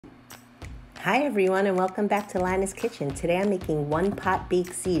Hi everyone and welcome back to Lana's Kitchen. Today I'm making one pot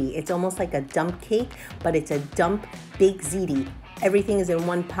baked ziti. It's almost like a dump cake, but it's a dump baked ziti. Everything is in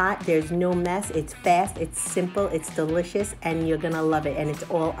one pot. There's no mess. It's fast, it's simple, it's delicious, and you're gonna love it. And it's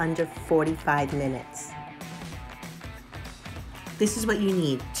all under 45 minutes. This is what you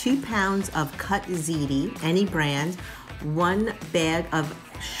need. 2 pounds of cut ziti, any brand, 1 bag of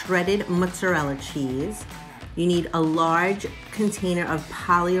shredded mozzarella cheese. You need a large container of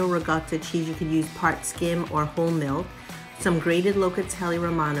paleo ricotta cheese. You could use part skim or whole milk, some grated locatelli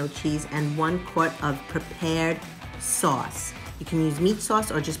Romano cheese, and 1 quart of prepared sauce. You can use meat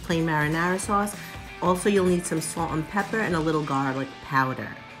sauce or just plain marinara sauce. Also, you'll need some salt and pepper and a little garlic powder.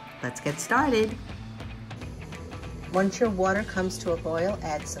 Let's get started. Once your water comes to a boil,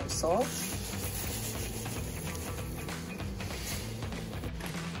 add some salt.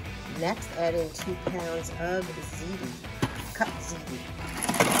 Next, add in 2 pounds of ziti, cut ziti.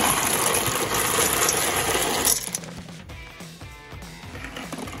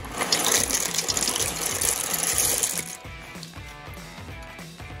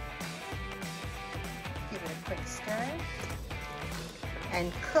 Give it a quick stir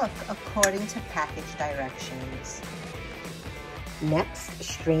and cook according to package directions. Next,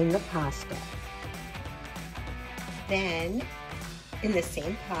 strain the pasta. Then, in the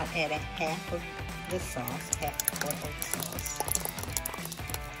same pot, add a half of the sauce, half a quart of sauce.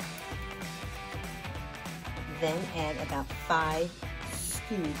 Then add about 5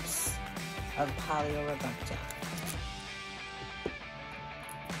 scoops of paleo ricotta.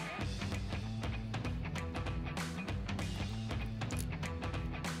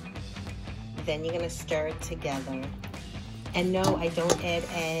 Then you're going to stir it together. And no, I don't add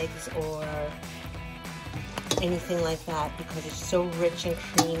eggs or anything like that because it's so rich and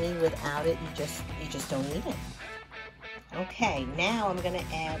creamy. Without it, you just don't need it. Okay, now I'm going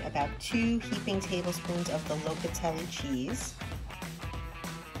to add about 2 heaping tablespoons of the locatelli cheese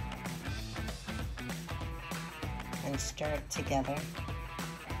and stir it together.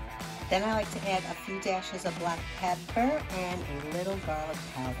 Then I like to add a few dashes of black pepper and a little garlic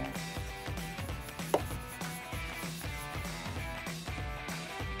powder.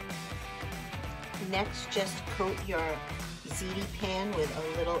 Next, just coat your ziti pan with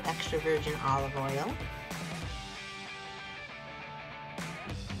a little extra virgin olive oil.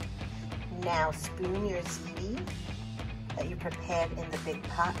 Now spoon your ziti that you prepared in the big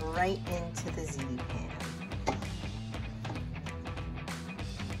pot right into the ziti pan.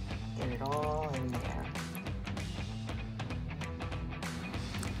 Get it all in there.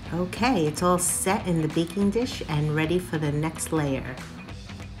 Okay, it's all set in the baking dish and ready for the next layer.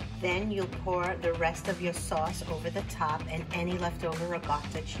 Then you'll pour the rest of your sauce over the top and any leftover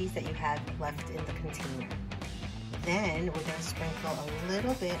ricotta cheese that you have left in the container. Then we're going to sprinkle a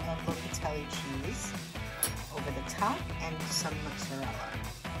little bit of locatelli cheese over the top and some mozzarella.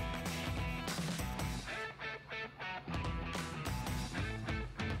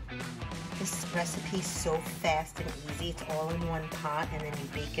 This recipe is so fast and easy. It's all in one pot and then you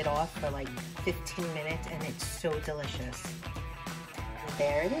bake it off for like 15 minutes and it's so delicious.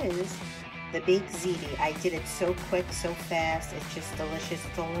 There it is, the baked ziti. I did it so quick, so fast. It's just delicious.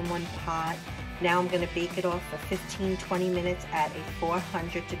 It's all in one pot. Now I'm going to bake it off for 15-20 minutes at a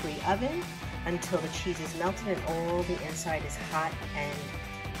 400-degree oven until the cheese is melted and all the inside is hot and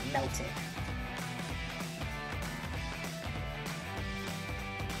melted.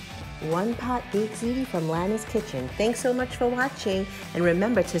 One pot baked ziti from Lana's Kitchen. Thanks so much for watching, and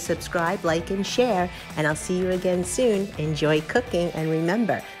remember to subscribe, like, and share, and I'll see you again soon. Enjoy cooking, and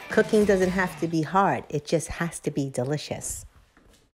remember, cooking doesn't have to be hard. It just has to be delicious.